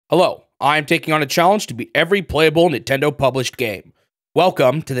Hello, I'm taking on a challenge to beat every playable Nintendo published game.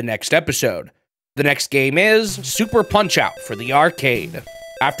 Welcome to the next episode. The next game is Super Punch-Out for the arcade.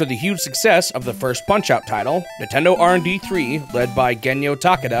 After the huge success of the first Punch-Out title, Nintendo R&D 3, led by Genyo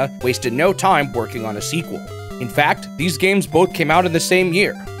Takeda, wasted no time working on a sequel. In fact, these games both came out in the same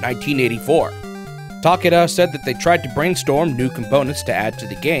year, 1984. Takeda said that they tried to brainstorm new components to add to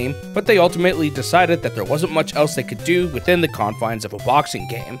the game, but they ultimately decided that there wasn't much else they could do within the confines of a boxing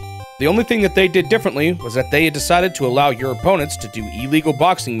game. The only thing that they did differently was that they had decided to allow your opponents to do illegal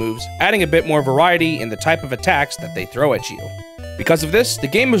boxing moves, adding a bit more variety in the type of attacks that they throw at you. Because of this, the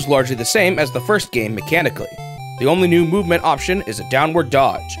game is largely the same as the first game mechanically. The only new movement option is a downward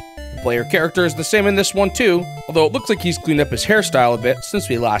dodge. The player character is the same in this one too, although it looks like he's cleaned up his hairstyle a bit since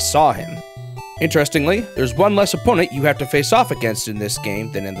we last saw him. Interestingly, there's one less opponent you have to face off against in this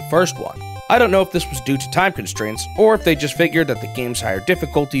game than in the first one. I don't know if this was due to time constraints, or if they just figured that the game's higher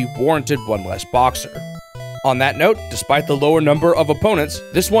difficulty warranted one less boxer. On that note, despite the lower number of opponents,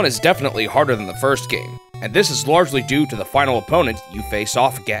 this one is definitely harder than the first game, and this is largely due to the final opponent you face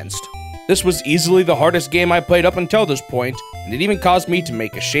off against. This was easily the hardest game I played up until this point, and it even caused me to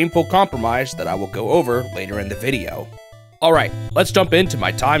make a shameful compromise that I will go over later in the video. Alright, let's jump into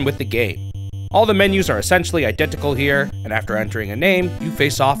my time with the game. All the menus are essentially identical here, and after entering a name, you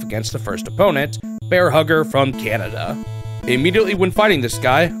face off against the first opponent, Bear Hugger from Canada. Immediately when fighting this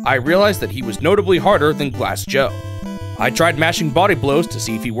guy, I realized that he was notably harder than Glass Joe. I tried mashing body blows to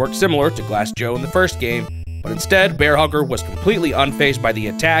see if he worked similar to Glass Joe in the first game, but instead Bear Hugger was completely unfazed by the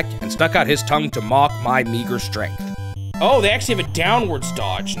attack and stuck out his tongue to mock my meager strength. Oh, they actually have a downwards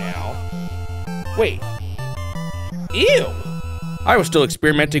dodge now. Wait. Ew! I was still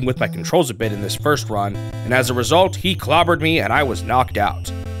experimenting with my controls a bit in this first run, and as a result, he clobbered me and I was knocked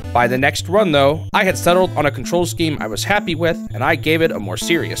out. By the next run though, I had settled on a control scheme I was happy with, and I gave it a more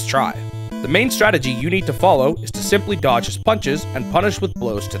serious try. The main strategy you need to follow is to simply dodge his punches and punish with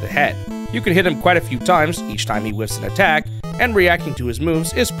blows to the head. You can hit him quite a few times each time he whiffs an attack, and reacting to his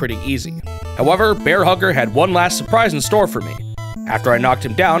moves is pretty easy. However, Bear Hugger had one last surprise in store for me. After I knocked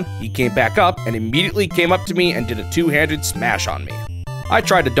him down, he came back up and immediately came up to me and did a two-handed smash on me. I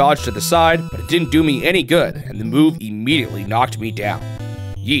tried to dodge to the side, but it didn't do me any good, and the move immediately knocked me down.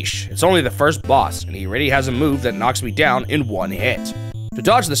 Yeesh, it's only the first boss, and he already has a move that knocks me down in one hit. To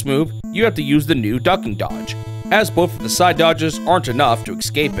dodge this move, you have to use the new ducking dodge, as both of the side dodges aren't enough to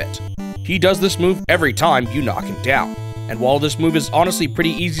escape it. He does this move every time you knock him down. And while this move is honestly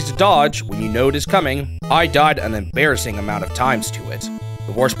pretty easy to dodge when you know it is coming, I died an embarrassing amount of times to it.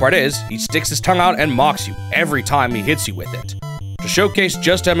 The worst part is, he sticks his tongue out and mocks you every time he hits you with it. To showcase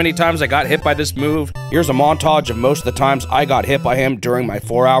just how many times I got hit by this move, here's a montage of most of the times I got hit by him during my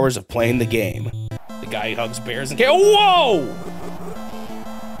 4 hours of playing the game. The guy who hugs bears and whoa!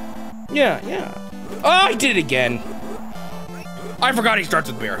 Yeah. Oh, I did it again. I forgot he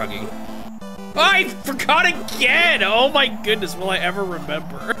starts with bear hugging. I forgot again! Oh my goodness, will I ever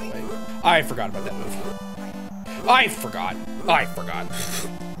remember? I forgot about that move. I forgot. I forgot.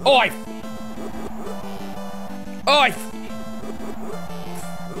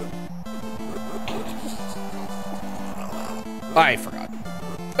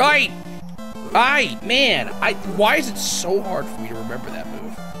 Man, why is it so hard for me to remember that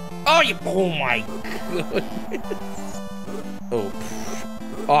move? Oh my goodness.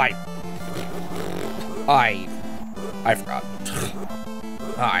 I forgot.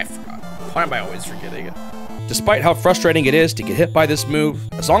 I forgot. Why am I always forgetting it? Despite how frustrating it is to get hit by this move,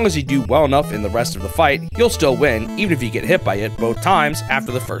 as long as you do well enough in the rest of the fight, you'll still win, even if you get hit by it both times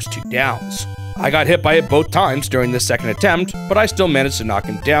after the first 2 downs. I got hit by it both times during this second attempt, but I still managed to knock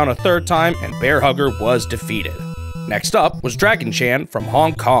him down a third time, and Bear Hugger was defeated. Next up was Dragon Chan from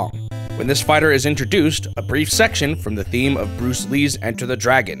Hong Kong. When this fighter is introduced, a brief section from the theme of Bruce Lee's Enter the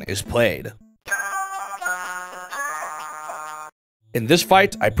Dragon is played. In this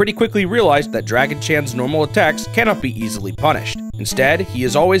fight, I pretty quickly realized that Dragon Chan's normal attacks cannot be easily punished. Instead, he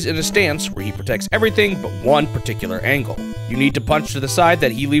is always in a stance where he protects everything but one particular angle. You need to punch to the side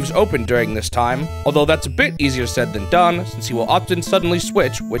that he leaves open during this time, although that's a bit easier said than done since he will often suddenly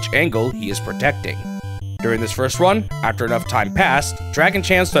switch which angle he is protecting. During this first run, after enough time passed, Dragon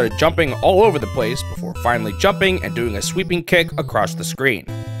Chan started jumping all over the place before finally jumping and doing a sweeping kick across the screen.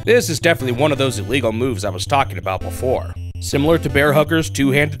 This is definitely one of those illegal moves I was talking about before. Similar to Bear Hugger's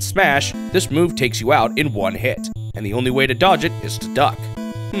two-handed smash, this move takes you out in one hit, and the only way to dodge it is to duck.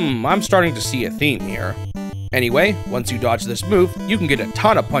 I'm starting to see a theme here. Anyway, once you dodge this move, you can get a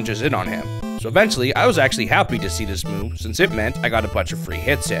ton of punches in on him. So eventually, I was actually happy to see this move, since it meant I got a bunch of free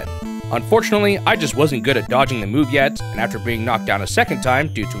hits in. Unfortunately, I just wasn't good at dodging the move yet, and after being knocked down a second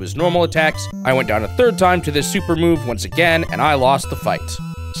time due to his normal attacks, I went down a third time to this super move once again, and I lost the fight.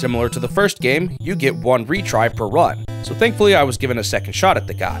 Similar to the first game, you get one retry per run, so thankfully I was given a second shot at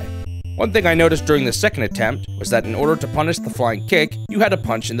the guy. One thing I noticed during the second attempt was that in order to punish the flying kick, you had to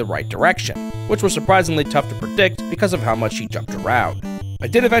punch in the right direction, which was surprisingly tough to predict because of how much he jumped around. I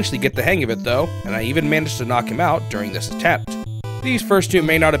did eventually get the hang of it though, and I even managed to knock him out during this attempt. These first two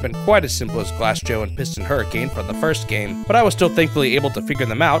may not have been quite as simple as Glass Joe and Piston Hurricane from the first game, but I was still thankfully able to figure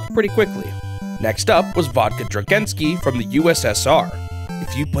them out pretty quickly. Next up was Vodka Dragensky from the USSR.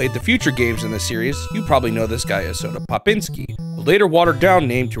 If you played the future games in the series, you probably know this guy as Soda Popinski, a later watered down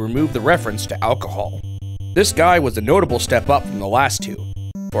name to remove the reference to alcohol. This guy was a notable step up from the last two.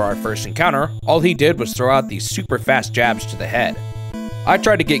 For our first encounter, all he did was throw out these super fast jabs to the head. I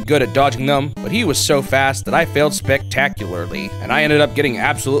tried to get good at dodging them, but he was so fast that I failed spectacularly, and I ended up getting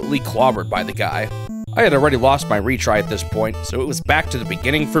absolutely clobbered by the guy. I had already lost my retry at this point, so it was back to the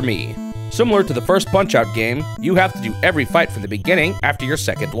beginning for me. Similar to the first Punch-Out game, you have to do every fight from the beginning after your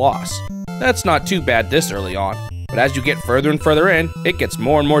second loss. That's not too bad this early on, but as you get further and further in, it gets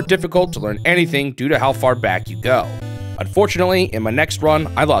more and more difficult to learn anything due to how far back you go. Unfortunately, in my next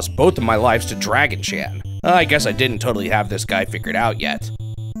run, I lost both of my lives to Dragon Shan. I guess I didn't totally have this guy figured out yet.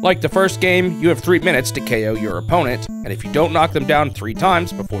 Like the first game, you have 3 minutes to KO your opponent, and if you don't knock them down 3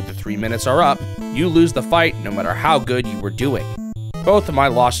 times before the 3 minutes are up, you lose the fight no matter how good you were doing. Both of my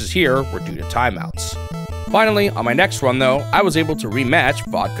losses here were due to timeouts. Finally, on my next run though, I was able to rematch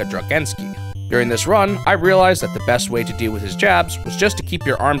Vodka Dragensky. During this run, I realized that the best way to deal with his jabs was just to keep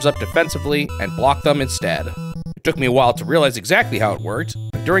your arms up defensively and block them instead. It took me a while to realize exactly how it worked,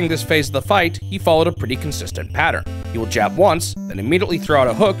 but during this phase of the fight, he followed a pretty consistent pattern. He will jab once, then immediately throw out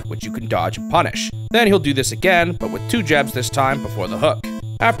a hook which you can dodge and punish. Then he'll do this again, but with 2 jabs this time before the hook.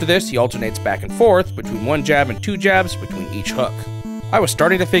 After this, he alternates back and forth between 1 jab and 2 jabs between each hook. I was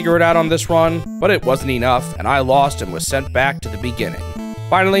starting to figure it out on this run, but it wasn't enough, and I lost and was sent back to the beginning.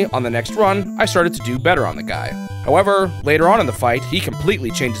 Finally, on the next run, I started to do better on the guy. However, later on in the fight, he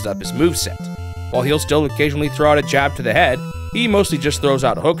completely changes up his moveset. While he'll still occasionally throw out a jab to the head, he mostly just throws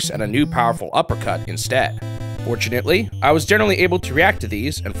out hooks and a new powerful uppercut instead. Fortunately, I was generally able to react to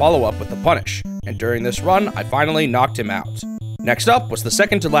these and follow up with a punish, and during this run, I finally knocked him out. Next up was the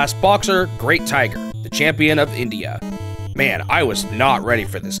second to last boxer, Great Tiger, the champion of India. Man, I was not ready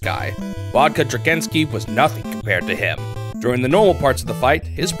for this guy. Vodka Dragensky was nothing compared to him. During the normal parts of the fight,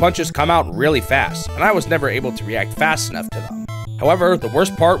 his punches come out really fast, and I was never able to react fast enough to them. However, the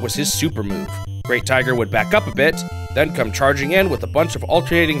worst part was his super move. Great Tiger would back up a bit, then come charging in with a bunch of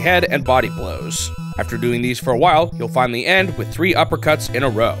alternating head and body blows. After doing these for a while, he'll finally end with 3 uppercuts in a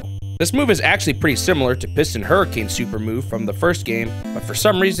row. This move is actually pretty similar to Piston Hurricane's super move from the first game, but for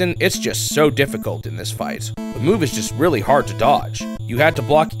some reason, it's just so difficult in this fight. The move is just really hard to dodge. You had to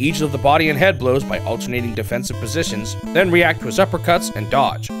block each of the body and head blows by alternating defensive positions, then react to his uppercuts and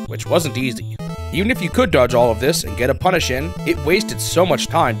dodge, which wasn't easy. Even if you could dodge all of this and get a punish in, it wasted so much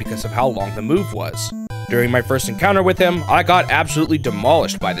time because of how long the move was. During my first encounter with him, I got absolutely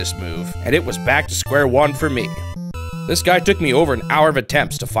demolished by this move, and it was back to square one for me. This guy took me over an hour of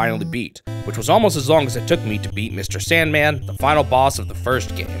attempts to finally beat, which was almost as long as it took me to beat Mr. Sandman, the final boss of the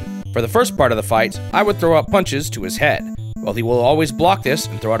first game. For the first part of the fight, I would throw out punches to his head. While he will always block this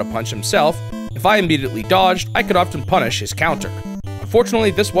and throw out a punch himself, if I immediately dodged, I could often punish his counter.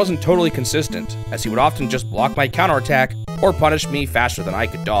 Unfortunately, this wasn't totally consistent, as he would often just block my counterattack or punish me faster than I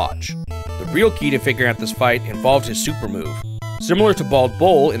could dodge. The real key to figuring out this fight involved his super move. Similar to Bald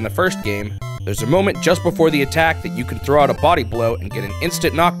Bull in the first game, there's a moment just before the attack that you can throw out a body blow and get an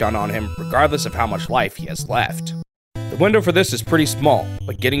instant knockdown on him regardless of how much life he has left. The window for this is pretty small,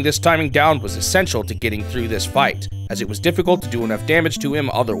 but getting this timing down was essential to getting through this fight, as it was difficult to do enough damage to him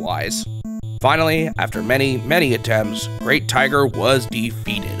otherwise. Finally, after many attempts, Great Tiger was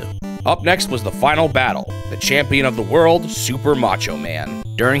defeated. Up next was the final battle, the champion of the world, Super Macho Man.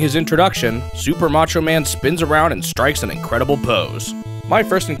 During his introduction, Super Macho Man spins around and strikes an incredible pose. My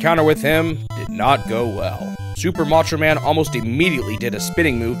first encounter with him did not go well. Super Macho Man almost immediately did a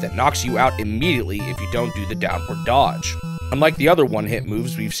spinning move that knocks you out immediately if you don't do the downward dodge. Unlike the other one-hit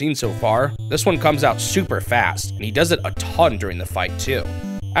moves we've seen so far, this one comes out super fast, and he does it a ton during the fight too.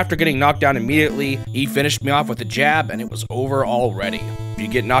 After getting knocked down immediately, he finished me off with a jab and it was over already. If you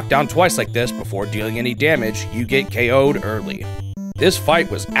get knocked down twice like this before dealing any damage, you get KO'd early. This fight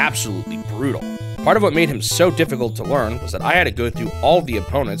was absolutely brutal. Part of what made him so difficult to learn was that I had to go through all of the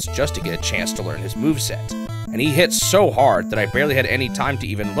opponents just to get a chance to learn his moveset. And he hit so hard that I barely had any time to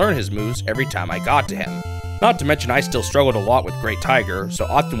even learn his moves every time I got to him. Not to mention I still struggled a lot with Great Tiger, so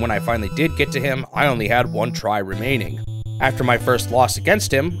often when I finally did get to him, I only had one try remaining. After my first loss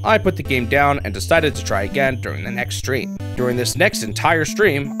against him, I put the game down and decided to try again during the next stream. During this next entire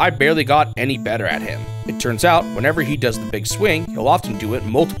stream, I barely got any better at him. It turns out, whenever he does the big swing, he'll often do it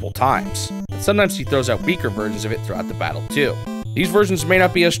multiple times. And sometimes he throws out weaker versions of it throughout the battle too. These versions may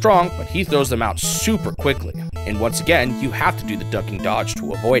not be as strong, but he throws them out super quickly. And once again, you have to do the ducking dodge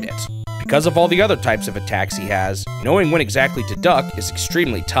to avoid it. Because of all the other types of attacks he has, knowing when exactly to duck is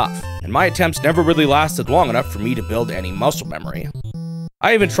extremely tough, and my attempts never really lasted long enough for me to build any muscle memory.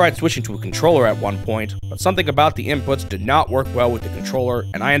 I even tried switching to a controller at one point, but something about the inputs did not work well with the controller,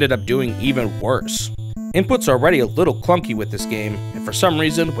 and I ended up doing even worse. Inputs are already a little clunky with this game, and for some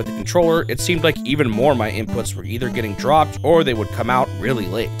reason, with the controller, it seemed like even more of my inputs were either getting dropped or they would come out really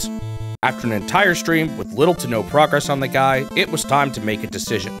late. After an entire stream with little to no progress on the guy, it was time to make a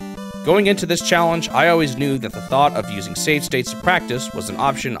decision. Going into this challenge, I always knew that the thought of using save states to practice was an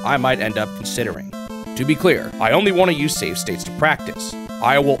option I might end up considering. To be clear, I only want to use save states to practice.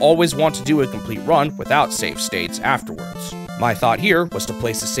 I will always want to do a complete run without save states afterwards. My thought here was to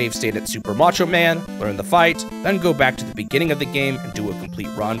place a save state at Super Macho Man, learn the fight, then go back to the beginning of the game and do a complete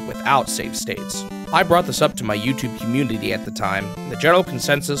run without save states. I brought this up to my YouTube community at the time, and the general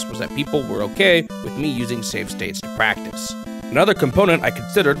consensus was that people were okay with me using save states to practice. Another component I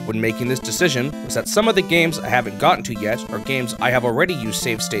considered when making this decision was that some of the games I haven't gotten to yet are games I have already used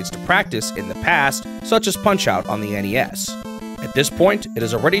save states to practice in the past, such as Punch-Out on the NES. At this point, it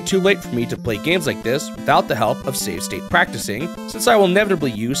is already too late for me to play games like this without the help of save state practicing, since I will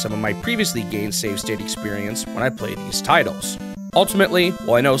inevitably use some of my previously gained save state experience when I play these titles. Ultimately,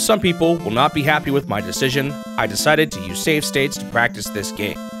 while I know some people will not be happy with my decision, I decided to use save states to practice this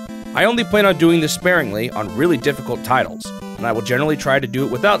game. I only plan on doing this sparingly on really difficult titles, and I will generally try to do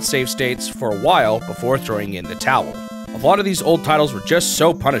it without save states for a while before throwing in the towel. A lot of these old titles were just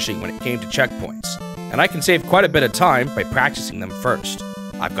so punishing when it came to checkpoints, and I can save quite a bit of time by practicing them first.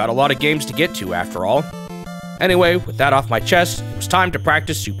 I've got a lot of games to get to after all. Anyway, with that off my chest, it was time to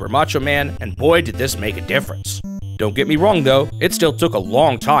practice Super Macho Man, and boy did this make a difference. Don't get me wrong though, it still took a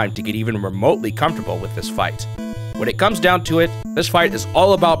long time to get even remotely comfortable with this fight. When it comes down to it, this fight is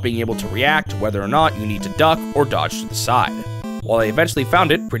all about being able to react to whether or not you need to duck or dodge to the side. While I eventually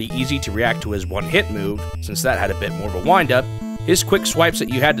found it pretty easy to react to his one-hit move, since that had a bit more of a wind-up, his quick swipes that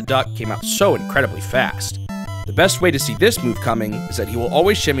you had to duck came out so incredibly fast. The best way to see this move coming is that he will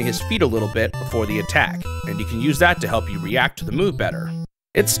always shimmy his feet a little bit before the attack, and you can use that to help you react to the move better.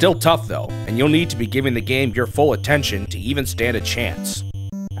 It's still tough though, and you'll need to be giving the game your full attention to even stand a chance.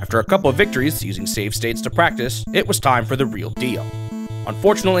 After a couple of victories using save states to practice, it was time for the real deal.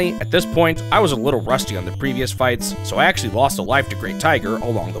 Unfortunately, at this point, I was a little rusty on the previous fights, so I actually lost a life to Great Tiger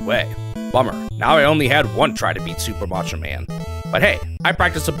along the way. Bummer, now I only had one try to beat Super Macho Man. But hey, I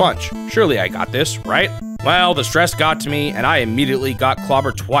practiced a bunch, surely I got this, right? Well, the stress got to me, and I immediately got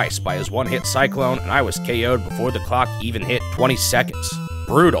clobbered twice by his one-hit Cyclone, and I was KO'd before the clock even hit 20 seconds.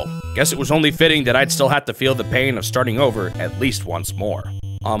 Brutal. Guess it was only fitting that I'd still have to feel the pain of starting over at least once more.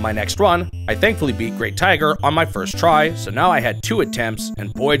 On my next run, I thankfully beat Great Tiger on my first try, so now I had 2 attempts,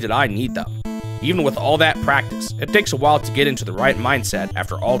 and boy did I need them. Even with all that practice, it takes a while to get into the right mindset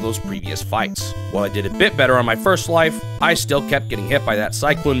after all those previous fights. While I did a bit better on my first life, I still kept getting hit by that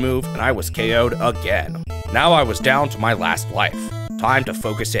Cyclone move, and I was KO'd again. Now I was down to my last life. Time to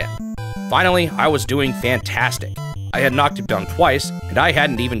focus in. Finally, I was doing fantastic. I had knocked him down twice, and I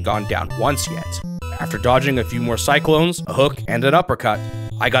hadn't even gone down once yet. After dodging a few more Cyclones, a hook, and an uppercut,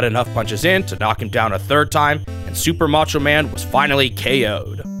 I got enough punches in to knock him down a third time, and Super Macho Man was finally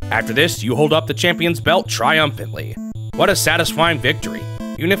KO'd. After this, you hold up the champion's belt triumphantly. What a satisfying victory,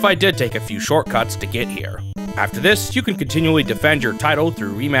 even if I did take a few shortcuts to get here. After this, you can continually defend your title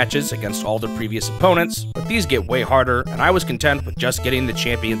through rematches against all the previous opponents, but these get way harder, and I was content with just getting the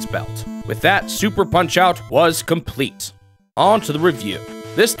champion's belt. With that, Super Punch-Out was complete. On to the review.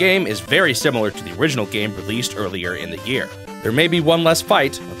 This game is very similar to the original game released earlier in the year. There may be one less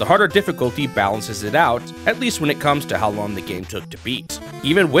fight, but the harder difficulty balances it out, at least when it comes to how long the game took to beat.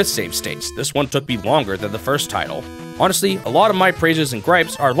 Even with save states, this one took me longer than the first title. Honestly, a lot of my praises and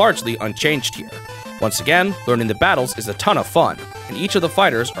gripes are largely unchanged here. Once again, learning the battles is a ton of fun, and each of the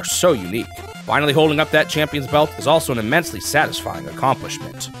fighters are so unique. Finally holding up that champion's belt is also an immensely satisfying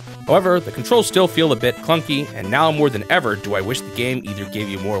accomplishment. However, the controls still feel a bit clunky, and now more than ever do I wish the game either gave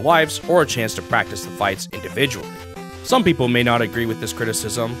you more lives or a chance to practice the fights individually. Some people may not agree with this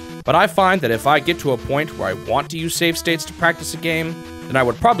criticism, but I find that if I get to a point where I want to use save states to practice a game, then I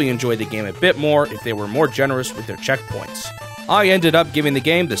would probably enjoy the game a bit more if they were more generous with their checkpoints. I ended up giving the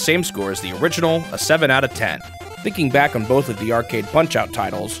game the same score as the original, a 7 out of 10. Thinking back on both of the arcade Punch-Out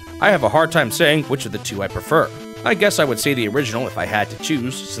titles, I have a hard time saying which of the two I prefer. I guess I would say the original if I had to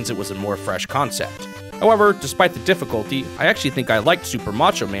choose, since it was a more fresh concept. However, despite the difficulty, I actually think I liked Super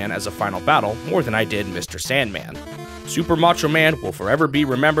Macho Man as a final battle more than I did Mr. Sandman. Super Macho Man will forever be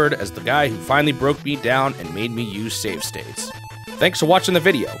remembered as the guy who finally broke me down and made me use save states. Thanks for watching the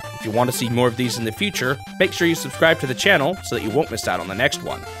video. If you want to see more of these in the future, make sure you subscribe to the channel so that you won't miss out on the next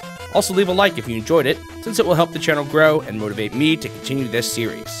one. Also leave a like if you enjoyed it, since it will help the channel grow and motivate me to continue this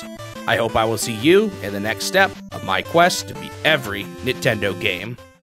series. I hope I will see you in the next step of my quest to beat every Nintendo game.